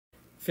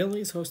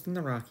Phillies hosting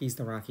the Rockies.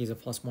 The Rockies are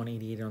plus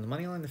 188 on the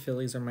money line. The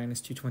Phillies are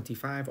minus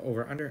 225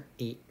 over under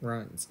 8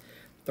 runs.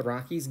 The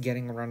Rockies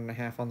getting a run and a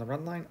half on the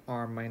run line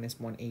are minus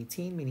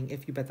 118, meaning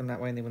if you bet them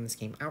that way and they win this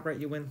game outright,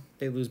 you win.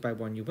 They lose by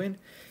 1, you win.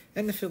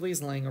 And the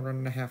Phillies laying a run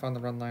and a half on the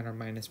run line are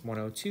minus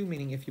 102,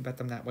 meaning if you bet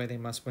them that way, they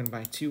must win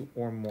by 2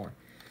 or more.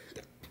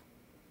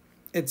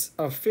 It's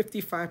a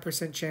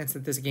 55% chance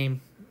that this game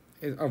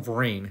is of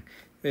rain.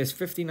 There's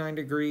 59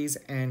 degrees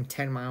and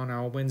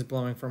 10-mile-an-hour winds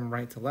blowing from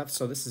right to left,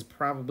 so this is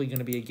probably going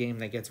to be a game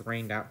that gets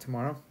rained out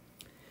tomorrow.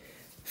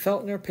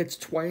 Feltner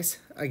pitched twice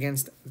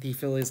against the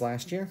Phillies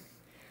last year.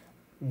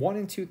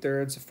 1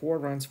 2/3, 4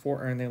 runs,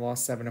 4 earned. They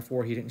lost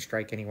 7-4. He didn't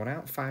strike anyone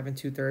out. 5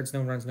 2/3,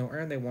 no runs, no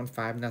earned. They won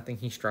 5-0.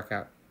 He struck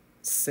out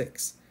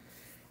 6.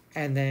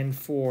 And then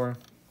for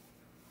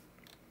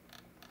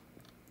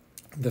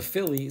the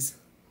Phillies,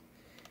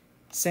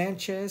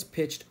 Sanchez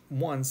pitched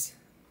once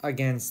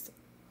against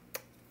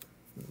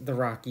the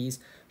Rockies.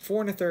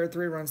 4 1/3,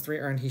 3 runs, 3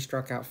 earned. He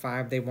struck out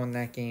 5. They won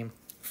that game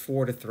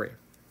 4-3.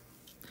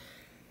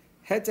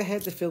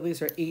 Head-to-head, the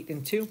Phillies are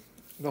 8-2.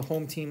 The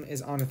home team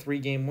is on a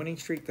 3-game winning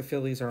streak. The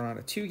Phillies are on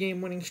a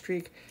 2-game winning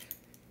streak.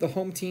 The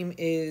home team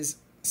is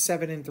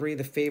 7-3.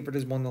 The favorite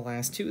has won the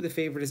last 2. The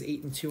favorite is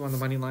 8-2 on the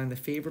money line. The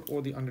favorite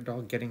or the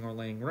underdog getting or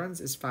laying runs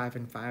is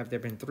 5-5. There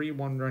have been 3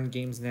 one-run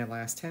games in their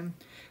last 10.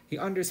 The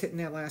under's hitting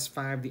their last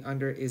 5. The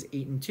under is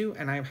 8-2,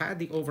 and I've had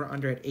the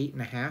over/under at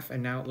 8.5,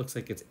 and now it looks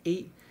like it's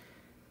 8.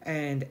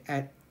 And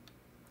at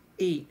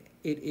 8,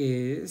 it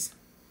is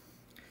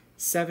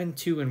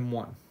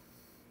 7-2-1.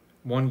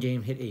 One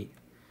game hit 8.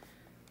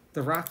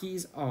 The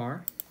Rockies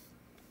are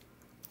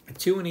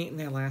 2-8 in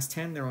their last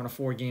 10. They're on a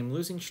 4-game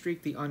losing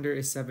streak. The under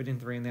is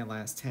 7-3 in their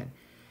last 10.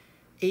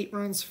 8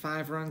 runs,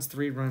 5 runs,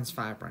 3 runs,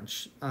 5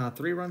 runs.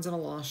 3 runs and a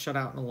loss,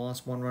 shutout and a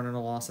loss, 1 run and a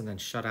loss, and then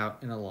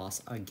shutout and a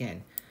loss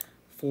again.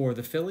 For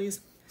the Phillies,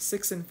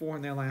 6-4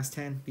 in their last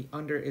 10. The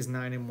under is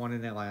 9-1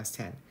 in their last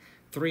 10.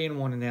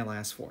 3-1 in their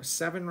last 4.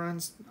 7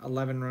 runs,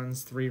 11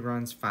 runs, 3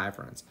 runs, 5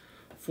 runs.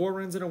 4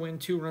 runs and a win,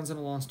 2 runs and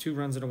a loss, 2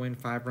 runs and a win,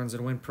 5 runs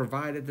and a win,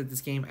 provided that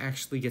this game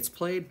actually gets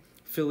played.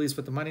 Phillies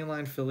with the money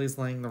line, Phillies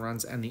laying the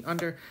runs and the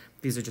under.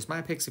 These are just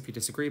my picks. If you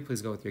disagree,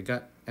 please go with your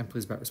gut, and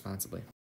please bet responsibly.